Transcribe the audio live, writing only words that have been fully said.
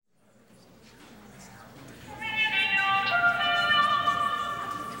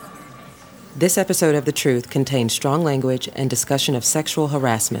This episode of The Truth contains strong language and discussion of sexual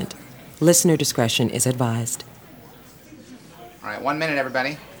harassment. Listener discretion is advised. All right, 1 minute,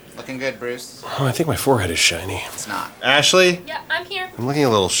 everybody. Looking good, Bruce. Oh, I think my forehead is shiny. It's not. Ashley? Yeah, I'm here. I'm looking a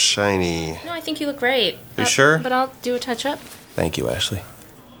little shiny. No, I think you look great. You sure? But I'll do a touch-up. Thank you, Ashley.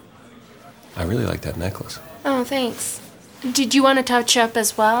 I really like that necklace. Oh, thanks. Did you want to touch up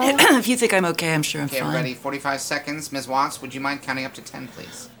as well? If you think I'm okay, I'm sure I'm Okay, fine. everybody, 45 seconds. Ms. Watts, would you mind counting up to 10,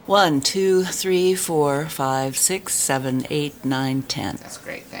 please? 1, 2, 3, 4, 5, 6, 7, 8, 9, 10. That's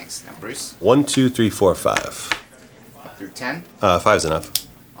great, thanks. Now, Bruce, 1, 2, 3, 4, 5. up through 10. 5's enough.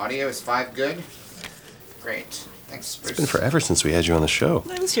 Audio is 5 good. Great. Thanks, Bruce. It's been forever since we had you on the show.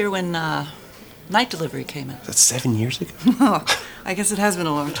 I was here when Night Delivery came in. That's 7 years ago. Oh, I guess it has been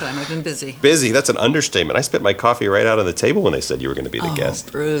a long time. I've been busy. Busy, that's an understatement. I spit my coffee right out on the table when they said you were going to be the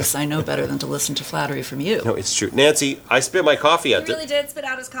guest. Bruce, I know better than to listen to flattery from you. No, it's true. Nancy, I spit my coffee out He really did spit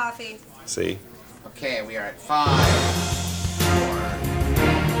out his coffee. See? Okay, we are at 5,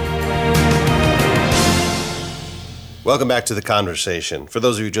 4. Welcome back to The Conversation. For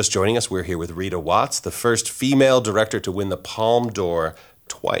those of you just joining us, we're here with Rita Watts, the first female director to win the Palme d'Or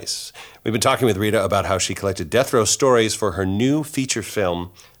twice. We've been talking with Rita about how she collected death row stories for her new feature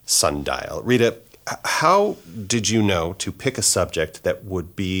film, Sundial. Rita, how did you know to pick a subject that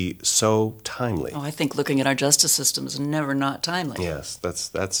would be so timely? Oh, I think looking at our justice system is never not timely. Yes,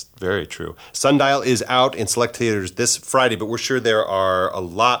 that's very true. Sundial is out in select theaters this Friday, but we're sure there are a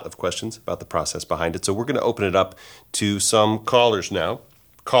lot of questions about the process behind it, so we're going to open it up to some callers now.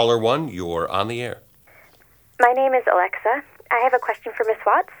 Caller 1, you're on the air. My name is Alexa. I have a question for Miss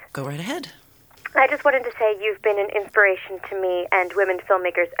Watts. Go right ahead. I just wanted to say you've been an inspiration to me and women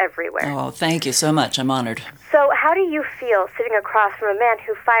filmmakers everywhere. Oh, thank you so much. I'm honored. So how do you feel sitting across from a man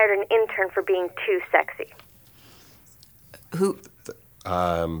who fired an intern for being too sexy? Who?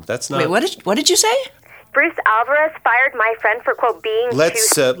 That's not... Wait, what did you say? Bruce Alvarez fired my friend for, quote, being too...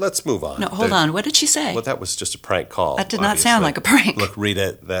 Let's move on. No, hold on. What did she say? Well, that was just a prank call. That did not sound like a prank. Look,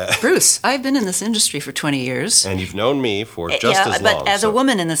 Rita, Bruce, I've been in this industry for 20 years. And you've known me for just as long. But as a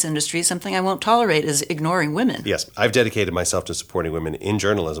woman in this industry, something I won't tolerate is ignoring women. Yes, I've dedicated myself to supporting women in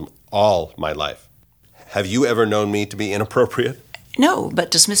journalism all my life. Have you ever known me to be inappropriate? No,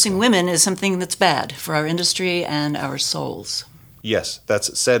 but dismissing women is something that's bad for our industry and our souls. Yes,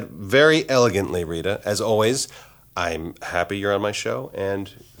 that's said very elegantly, Rita. As always, I'm happy you're on my show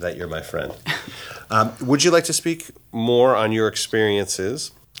and that you're my friend. Would you like to speak more on your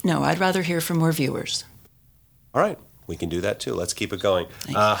experiences? No, I'd rather hear from more viewers. All right, we can do that too. Let's keep it going.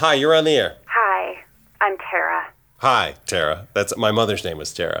 Thank you. Hi, you're on the air. Hi, I'm Tara. Hi, Tara. That's my mother's name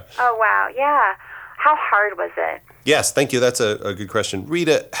was Tara. Oh, wow, yeah. How hard was it? Yes, thank you. That's a good question.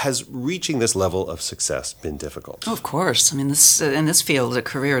 Rita, has reaching this level of success been difficult? Oh, of course. I mean, this in this field, a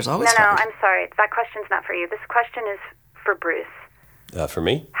career is always No, hard. I'm sorry. That question's not for you. This question is for Bruce. For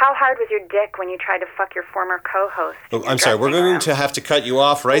me? How hard was your dick when you tried to fuck your former co-host? Oh, I'm sorry. We're going to have to cut you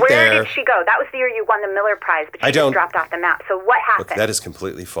off right Where there. Where did she go? That was the year you won the Miller Prize, but she just dropped off the map. So what happened? Look, that is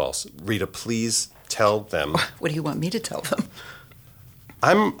completely false. Rita, please tell them. What do you want me to tell them?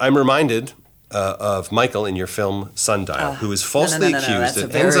 I'm reminded of Michael in your film Sundial, who is falsely accused. No, that's a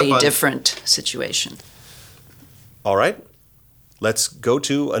very different situation. All right. Let's go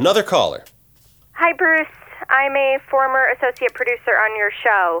to another caller. Hi, Bruce. I'm a former associate producer on your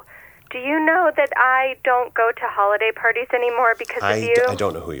show. Do you know that I don't go to holiday parties anymore because of you? I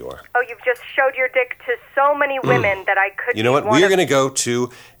don't know who you are. Oh, you've just showed your dick to so many women that I couldn't... You know what? We are going to go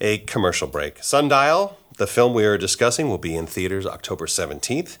to a commercial break. Sundial, the film we are discussing, will be in theaters October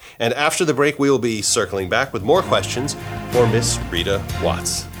 17th. And after the break, we will be circling back with more questions for Miss Rita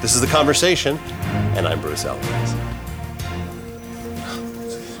Watts. This is The Conversation, and I'm Bruce Alvarez.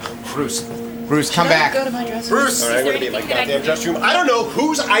 Bruce, come back. Go to my dressing Bruce! All right, I'm going to be in my goddamn dressing room. I don't know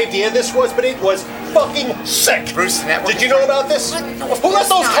whose idea this was, but it was fucking sick. Bruce, the network... Did you know about this? Who let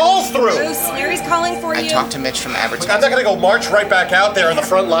those calls through? Bruce, Larry's calling for you. I talked to Mitch from advertising. I'm not going to go march right back out there on the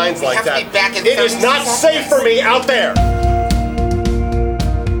front lines like that. We have to be back in It is not safe for me out there.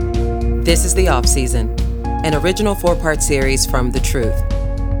 This is The Off Season, an original 4-part series from The Truth.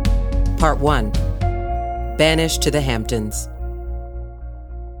 Part 1, Banished to the Hamptons.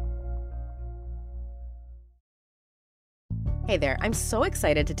 Hey there, I'm so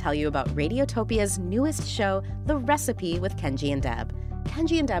excited to tell you about Radiotopia's newest show, The Recipe with Kenji and Deb.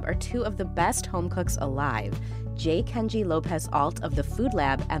 Kenji and Deb are two of the best home cooks alive. J. Kenji Lopez Alt of The Food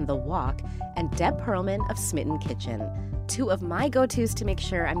Lab and The Walk, and Deb Perlman of Smitten Kitchen. two of my go-tos to make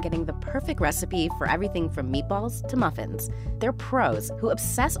sure I'm getting the perfect recipe for everything from meatballs to muffins. They're pros who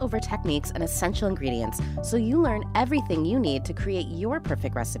obsess over techniques and essential ingredients, so you learn everything you need to create your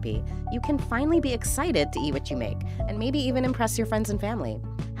perfect recipe. You can finally be excited to eat what you make, and maybe even impress your friends and family.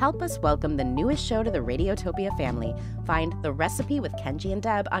 Help us welcome the newest show to the Radiotopia family. Find The Recipe with Kenji and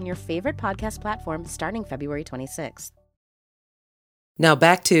Deb on your favorite podcast platform starting February 26th. Now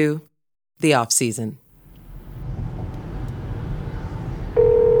back to the off-season.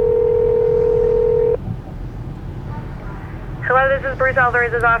 Hello, this is Bruce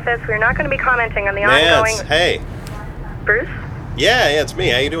Alvarez's office. We're not going to be commenting on the ongoing... Nance, hey. Bruce? Yeah, it's me.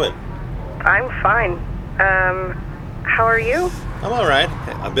 How you doing? I'm fine. How are you? I'm all right.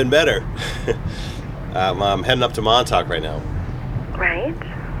 I've been better. I'm heading up to Montauk right now. Right.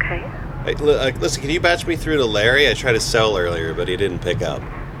 Okay. Hey, listen, can you patch me through to Larry? I tried to sell earlier, but he didn't pick up.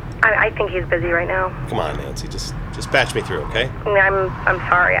 I think he's busy right now. Come on, Nancy. Just patch me through, okay? I'm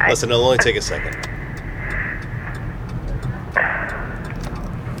sorry. Listen, it'll only take a second.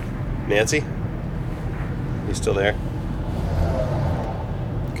 Nancy? You still there?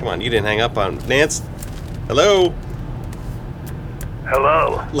 Come on, you didn't hang up on... Nance? Hello?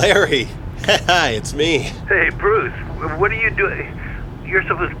 Hello? Larry! Hi, it's me. Hey, Bruce, what are you doing? You're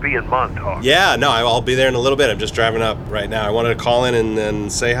supposed to be in Montauk. Yeah, no, I'll be there in a little bit. I'm just driving up right now. I wanted to call in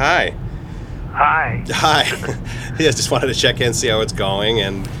and say hi. Hi. Hi. Yeah, just wanted to check in, see how it's going,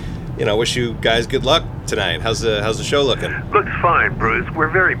 and, wish you guys good luck tonight. How's the show looking? Looks fine, Bruce. We're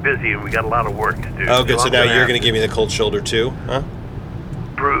very busy and we got a lot of work to do. Oh, good. So now you're going to give give me the cold shoulder too, huh?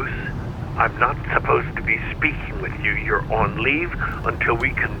 Bruce, I'm not supposed to be speaking with you. You're on leave until we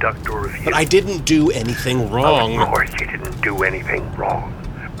conduct a review. But I didn't do anything wrong. Of course you didn't do anything wrong.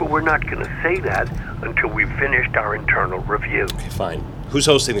 But we're not going to say that until we've finished our internal review. Okay, fine. Who's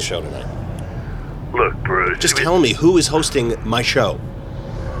hosting the show tonight? Look, Bruce. Just tell me, who is hosting my show?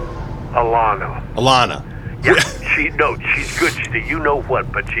 Alana. Yeah, she's good. You know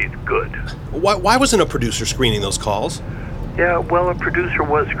what, but she's good. Why wasn't a producer screening those calls? Yeah, well, a producer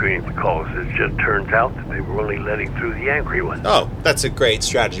was screening the calls. It just turns out that they were only letting through the angry ones. Oh, that's a great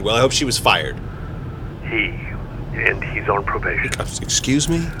strategy. Well, I hope she was fired. He's on probation. Excuse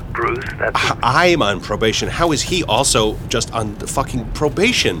me? Bruce, I'm on probation. How is he also just on the fucking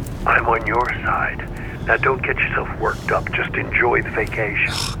probation? I'm on your side. Now, don't get yourself worked up. Just enjoy the vacation.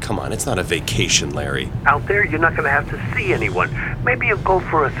 Oh, come on, it's not a vacation, Larry. Out there, you're not going to have to see anyone. Maybe you'll go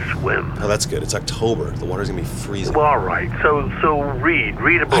for a swim. Oh, that's good. It's October. The water's going to be freezing. Well, all right. So read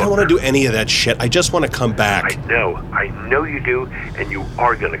a book. I don't want to do any of that shit. I just want to come back. I know you do, and you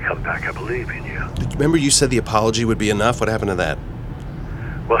are going to come back. I believe in you. Remember you said the apology would be enough? What happened to that?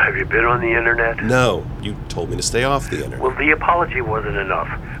 Well, have you been on the internet? No. You told me to stay off the internet. Well, the apology wasn't enough.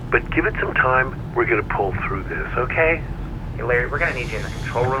 But give it some time. We're going to pull through this, okay? Hey, Larry, we're going to need you in the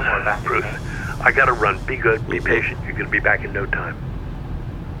control room or back. Bruce, I got to run. Be good. Be patient. You're going to be back in no time.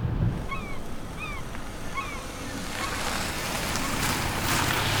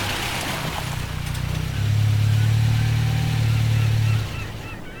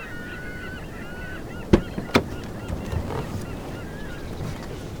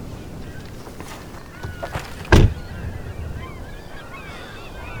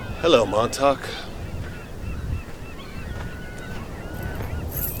 Hello, Montauk.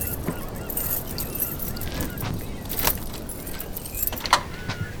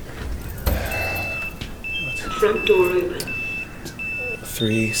 Front door open.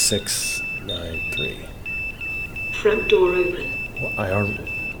 3693. Front door open. Well, I are.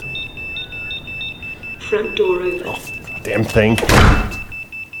 Front door open. Oh, damn thing.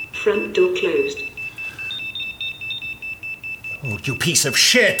 Front door closed. Oh, you piece of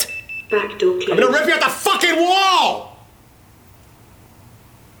shit! Back door closed. I'm gonna rip you out the fucking wall!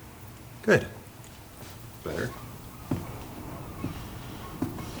 Good. Better.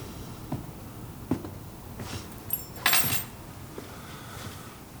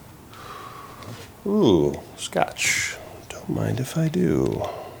 Ooh, scotch. Don't mind if I do.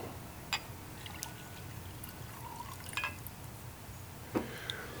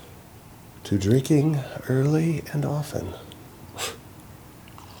 To drinking early and often.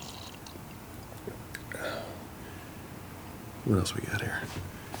 What else we got here?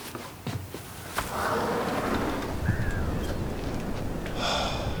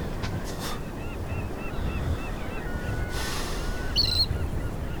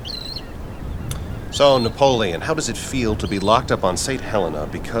 So, Napoleon, how does it feel to be locked up on St. Helena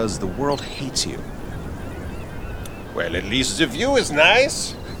because the world hates you? Well, at least the view is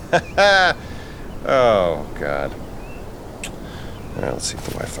nice. Oh, God. All right, let's see if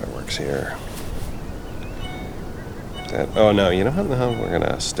the Wi-Fi works here. that. Oh, no, you know what? No, we're going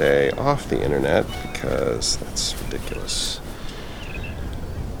to stay off the internet because that's ridiculous.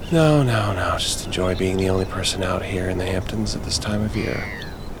 No. Just enjoy being the only person out here in the Hamptons at this time of year.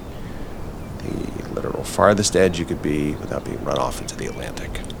 The literal farthest edge you could be without being run off into the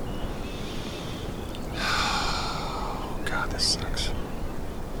Atlantic. Oh, God, this sucks.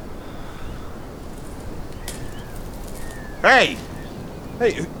 Hey,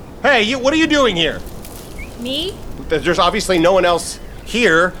 what are you doing here? Me? There's obviously no one else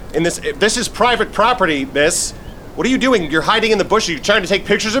here in this. This is private property, miss. What are you doing? You're hiding in the bush. Are you trying to take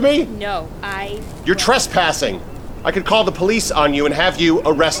pictures of me? No, You're trespassing. I could call the police on you and have you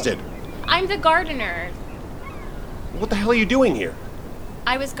arrested. I'm the gardener. What the hell are you doing here?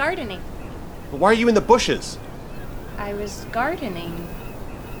 I was gardening. Why are you in the bushes? I was gardening.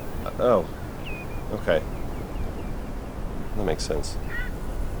 Oh, okay. That makes sense.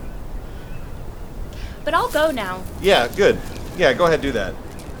 But I'll go now. Yeah, good. Yeah, go ahead, do that.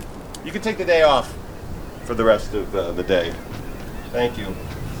 You can take the day off for the rest of the day. Thank you.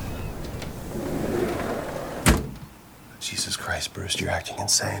 Jesus Christ, Bruce, you're acting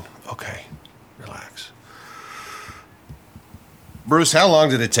insane. Okay, relax. Bruce, how long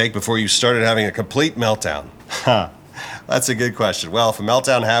did it take before you started having a complete meltdown? That's a good question. Well, if a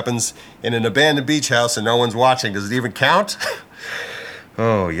meltdown happens in an abandoned beach house and no one's watching, does it even count?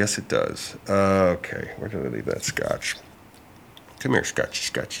 Oh, yes, it does. Okay, where did I leave that scotch? Come here,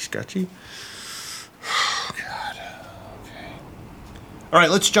 Scotchy. Oh, God. Okay. All right,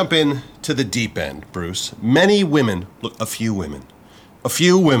 let's jump in to the deep end, Bruce. A few women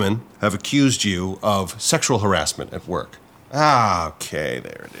have accused you of sexual harassment at work. Okay,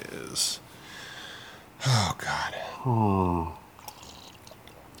 there it is. Oh, God.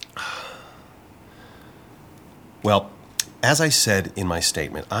 Well, as I said in my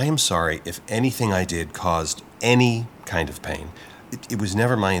statement, I am sorry if anything I did caused any kind of pain. It was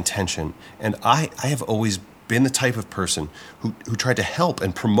never my intention, and I have always been the type of person who tried to help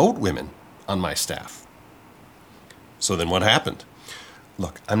and promote women on my staff. So then what happened?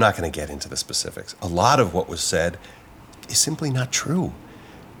 Look, I'm not going to get into the specifics. A lot of what was said is simply not true.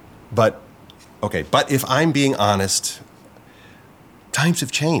 But if I'm being honest, times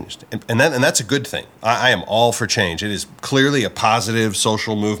have changed, and that's a good thing. I am all for change. It is clearly a positive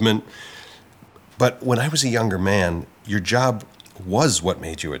social movement. But when I was a younger man, your job was what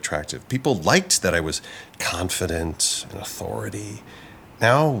made you attractive. People liked that I was confident and authority.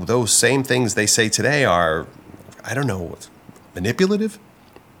 Now, those same things they say today are, I don't know, manipulative?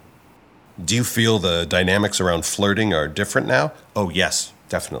 Do you feel the dynamics around flirting are different now? Oh, yes,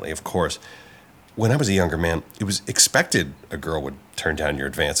 definitely, of course. When I was a younger man, it was expected a girl would turn down your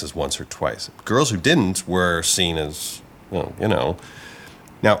advances once or twice. Girls who didn't were seen as, well, you know.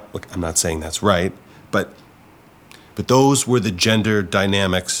 Now, look, I'm not saying that's right, but those were the gender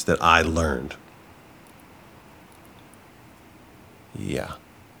dynamics that I learned. Yeah.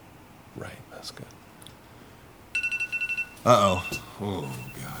 Right, that's good. Uh-oh. Oh,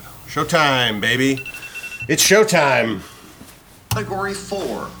 God. Showtime, baby. It's showtime. Category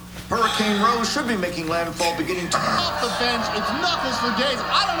 4. Hurricane Rose should be making landfall beginning to... Off the bench, it's knuckles for days.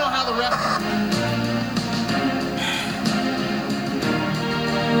 I don't know how the ref...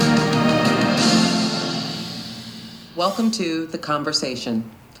 Welcome to The Conversation.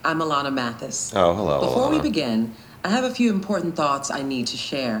 I'm Alana Mathis. Oh, hello, Before we Alana. begin, I have a few important thoughts I need to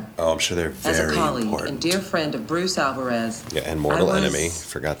share. Oh, I'm sure they're very As a colleague important. and dear friend of Bruce Alvarez, Yeah, and mortal I was enemy.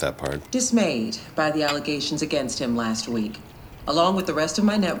 Forgot that part. dismayed by the allegations against him last week. Along with the rest of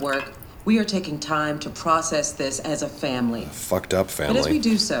my network, we are taking time to process this as a family. Fucked up family. But as we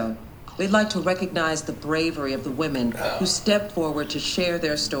do so, we'd like to recognize the bravery of the women who stepped forward to share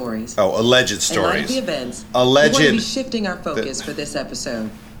their stories. Oh, alleged In light of stories. the events, Alleged. we want to be shifting our focus for this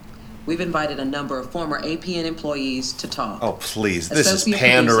episode. We've invited a number of former APN employees to talk. Oh, please. This is Associate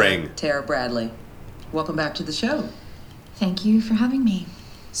pandering. producer, Tara Bradley. Welcome back to the show. Thank you for having me.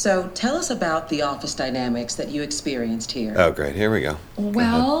 So tell us about the office dynamics that you experienced here. Oh, great. Here we go.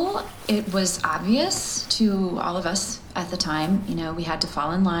 Well, it was obvious to all of us at the time. You know, we had to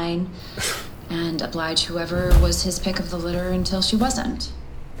fall in line and oblige whoever was his pick of the litter until she wasn't.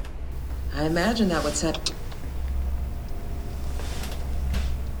 I imagine that would set...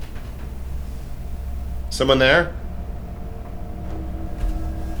 Someone there?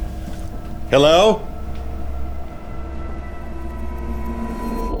 Hello?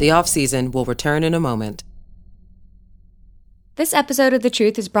 The off-season will return in a moment. This episode of The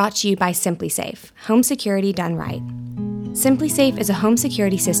Truth is brought to you by SimpliSafe, home security done right. SimpliSafe is a home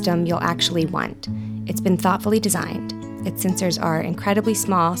security system you'll actually want. It's been thoughtfully designed. Its sensors are incredibly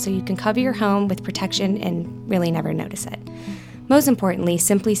small, so you can cover your home with protection and really never notice it. Most importantly,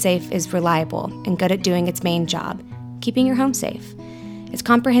 SimpliSafe is reliable and good at doing its main job, keeping your home safe. It's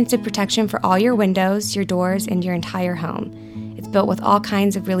comprehensive protection for all your windows, your doors, and your entire home. It's built with all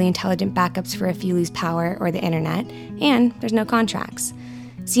kinds of really intelligent backups for if you lose power or the internet, and there's no contracts.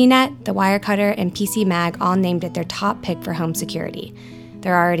 CNET, The Wirecutter, and PC Mag all named it their top pick for home security.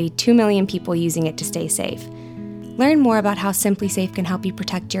 There are already 2 million people using it to stay safe. Learn more about how SimpliSafe can help you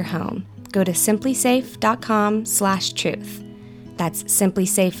protect your home. Go to simplisafe.com/truth. That's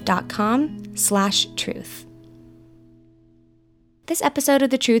simplisafe.com/truth. This episode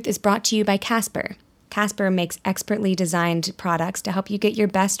of The Truth is brought to you by Casper. Casper makes expertly designed products to help you get your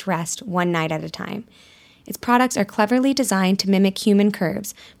best rest one night at a time. Its products are cleverly designed to mimic human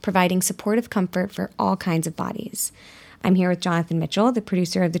curves, providing supportive comfort for all kinds of bodies. I'm here with Jonathan Mitchell, the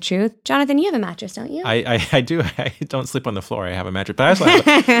producer of The Truth. Jonathan, you have a mattress, don't you? I do. I don't sleep on the floor. I have a mattress. But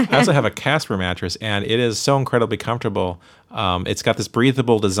I also have a Casper mattress, and it is so incredibly comfortable. It's got this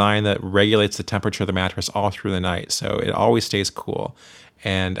breathable design that regulates the temperature of the mattress all through the night, so it always stays cool.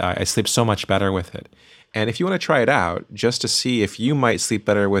 And I sleep so much better with it. And if you want to try it out, just to see if you might sleep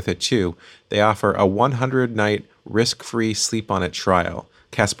better with it too, they offer a 100-night risk-free sleep on it trial.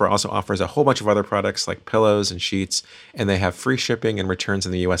 Casper also offers a whole bunch of other products like pillows and sheets, and they have free shipping and returns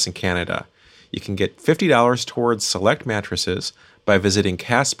in the US and Canada. You can get $50 towards select mattresses by visiting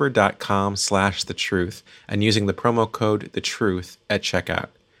casper.com/thetruth and using the promo code THETRUTH at checkout.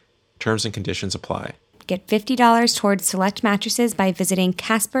 Terms and conditions apply. Get $50 towards select mattresses by visiting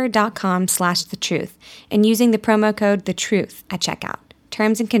casper.com/thetruth and using the promo code THETRUTH at checkout.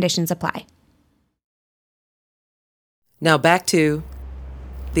 Terms and conditions apply. Now back to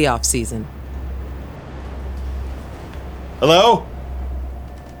the off-season. Hello?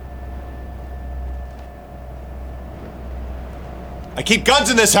 I keep guns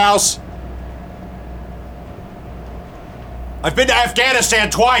in this house. I've been to Afghanistan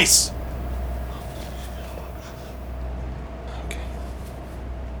twice.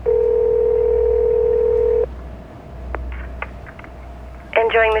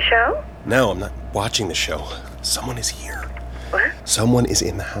 Enjoying the show? No, I'm not watching the show. Someone is here. What? Someone is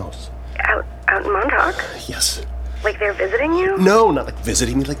in the house. Out in Montauk? Yes. Like they're visiting you? No, not like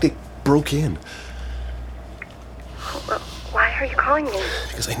visiting me, like they broke in. Well, why are you calling me?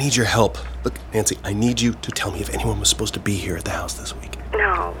 Because I need your help. Look, Nancy, I need you to tell me if anyone was supposed to be here at the house this week.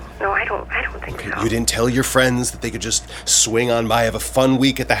 No, I don't think so. You didn't tell your friends that they could just swing on by, have a fun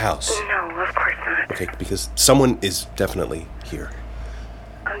week at the house. No, of course not. Okay, because someone is definitely here.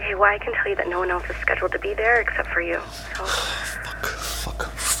 Okay, well, I can tell you that no one else is scheduled to be there except for you. So. Fuck.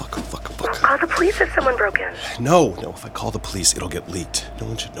 Well, call the police if someone broke in. No, if I call the police, it'll get leaked. No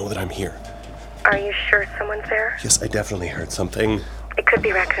one should know that I'm here. Are you sure someone's there? Yes, I definitely heard something. It could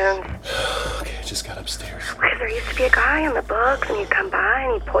be raccoons. Okay, I just got upstairs. Because there used to be a guy on the books, and he'd come by,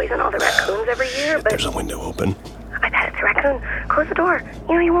 and he'd poison all the raccoons every year, but... There's a window open. I bet it's a raccoon. Close the door.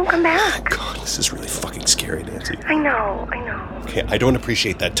 He won't come back. God, this is really fucking scary, Nancy. I know. Okay, I don't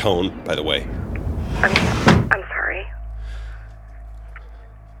appreciate that tone, by the way. I'm sorry.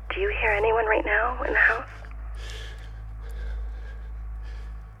 Do you hear anyone right now in the house?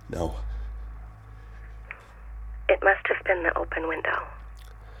 No. It must have been the open window.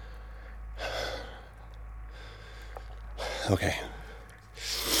 Okay.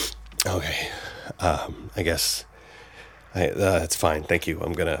 I guess... that's fine. Thank you.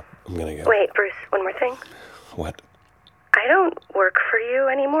 I'm gonna go. Wait, Bruce, one more thing. What? I don't work for you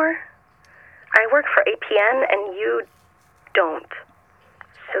anymore. I work for APN, and you don't.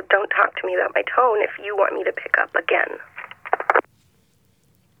 So don't talk to me about my tone if you want me to pick up again.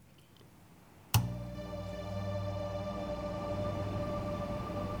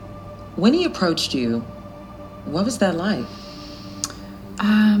 When he approached you, what was that like?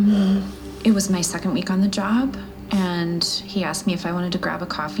 It was my second week on the job, and he asked me if I wanted to grab a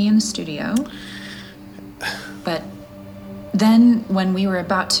coffee in the studio. But then when we were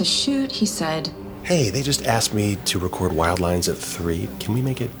about to shoot, he said, Hey, they just asked me to record Wildlines at 3. Can we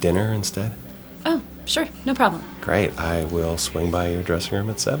make it dinner instead? Oh, sure, no problem. Great. I will swing by your dressing room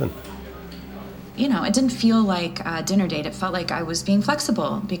at 7. You know, it didn't feel like a dinner date. It felt like I was being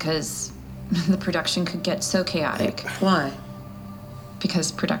flexible because the production could get so chaotic. Why?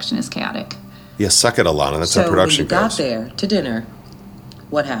 Because production is chaotic. Yeah, suck it, Alana. That's how production goes. So when you got goes. there to dinner,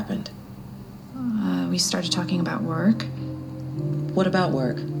 what happened? We started talking about work. What about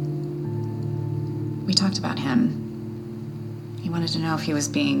work? We talked about him. He wanted to know if he was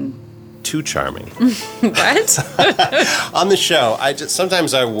being... Too charming. What? On the show,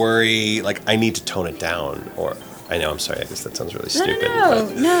 sometimes I worry, like, I need to tone it down, or I know, I'm sorry. I guess that sounds really stupid.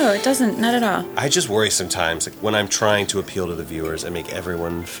 No, it doesn't. Not at all. I just worry sometimes, like, when I'm trying to appeal to the viewers and make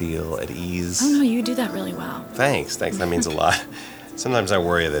everyone feel at ease. Oh, no, you do that really well. Thanks. That means a lot. Sometimes I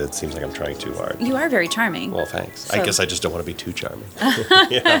worry that it seems like I'm trying too hard. You are very charming. Well, thanks. So. I guess I just don't want to be too charming.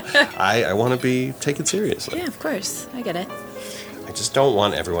 I want to be taken seriously. Yeah, of course. I get it. I just don't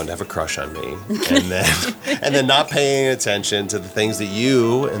want everyone to have a crush on me and then not paying attention to the things that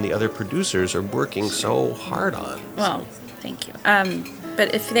you and the other producers are working so hard on. Well, thank you.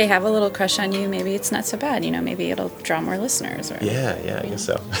 But if they have a little crush on you, maybe it's not so bad. Maybe it'll draw more listeners. Or, yeah, I guess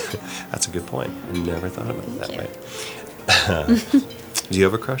so. That's a good point. I never thought about it that way. Do you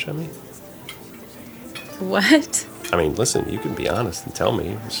have a crush on me? What? I mean, listen, you can be honest and tell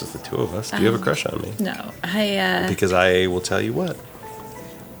me. It's just the two of us. Do you have a crush on me? No. Because I will tell you what.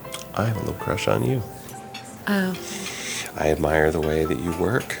 I have a little crush on you. Oh. I admire the way that you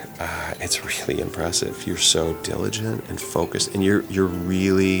work. It's really impressive. You're so diligent and focused, and you're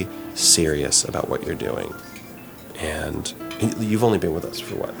really serious about what you're doing. And you've only been with us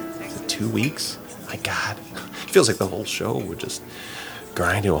for what? Is it 2 weeks? My God. It feels like the whole show would just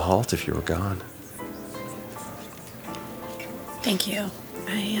grind to a halt if you were gone. Thank you.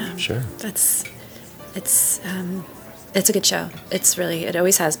 Sure. It's a good show. It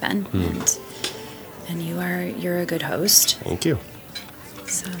always has been. And you're a good host. Thank you.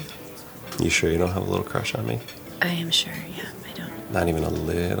 So. You sure you don't have a little crush on me? I am sure, yeah. I don't. Not even a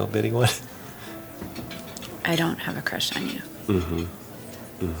little bitty one? I don't have a crush on you.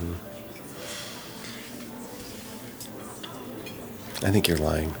 I think you're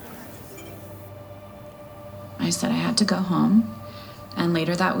lying. I said I had to go home, and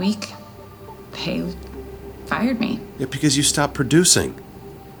later that week, they fired me. Yeah, because you stopped producing.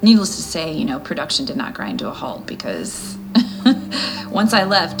 Needless to say, production did not grind to a halt because once I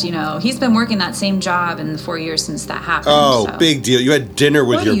left, he's been working that same job in the 4 years since that happened. Oh, so. Big deal. You had dinner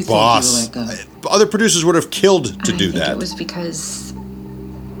with your boss. Other producers would have killed to do that. It was because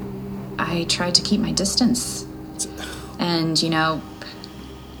I tried to keep my distance. And,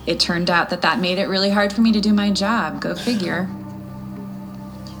 it turned out that made it really hard for me to do my job. Go figure.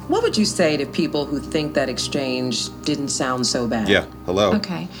 What would you say to people who think that exchange didn't sound so bad? Yeah, hello.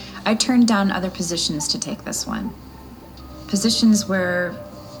 Okay. I turned down other positions to take this one. Positions where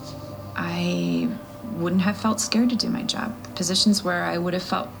I wouldn't have felt scared to do my job. Positions where I would have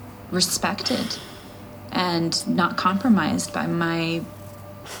felt respected and not compromised by my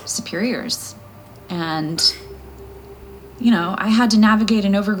superiors. And, I had to navigate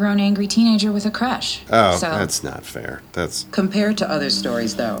an overgrown, angry teenager with a crush. Oh, so, that's not fair. That's... Compared to other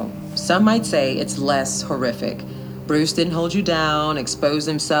stories, though, some might say it's less horrific. Bruce didn't hold you down, expose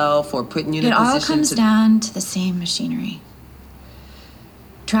himself, or put you in a position to... It all comes down to the same machinery.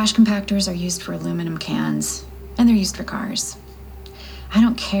 Trash compactors are used for aluminum cans, and they're used for cars. I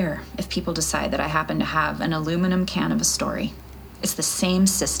don't care if people decide that I happen to have an aluminum can of a story. It's the same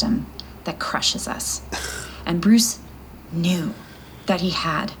system that crushes us. And Bruce knew that he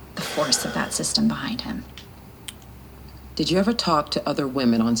had the force of that system behind him. Did you ever talk to other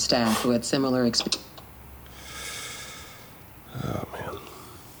women on staff who had similar experiences? Oh, man.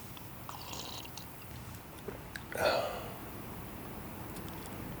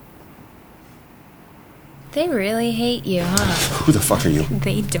 They really hate you, huh? Who the fuck are you?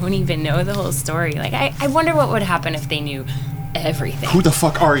 They don't even know the whole story. I wonder what would happen if they knew everything. Who the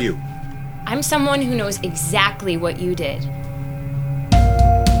fuck are you? I'm someone who knows exactly what you did.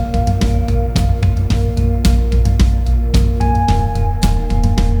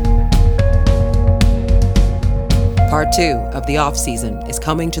 Part 2 of The Off-Season is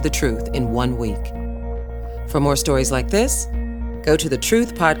coming to the truth in 1 week. For more stories like this, go to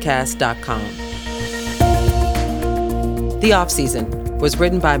thetruthpodcast.com. The Off-Season was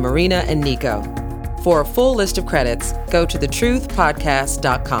written by Marina and Nico. For a full list of credits, go to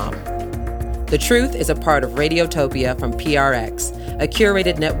thetruthpodcast.com. The Truth is a part of Radiotopia from PRX, a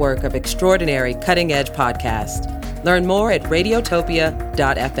curated network of extraordinary cutting-edge podcasts. Learn more at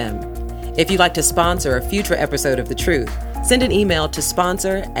radiotopia.fm. If you'd like to sponsor a future episode of The Truth, send an email to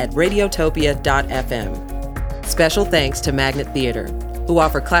sponsor@radiotopia.fm. Special thanks to Magnet Theater, who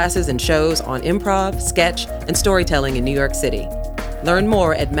offer classes and shows on improv, sketch, and storytelling in New York City. Learn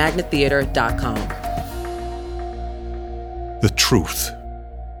more at magnettheater.com. The Truth.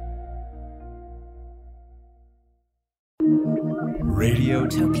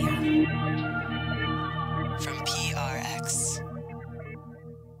 Radiotopia. From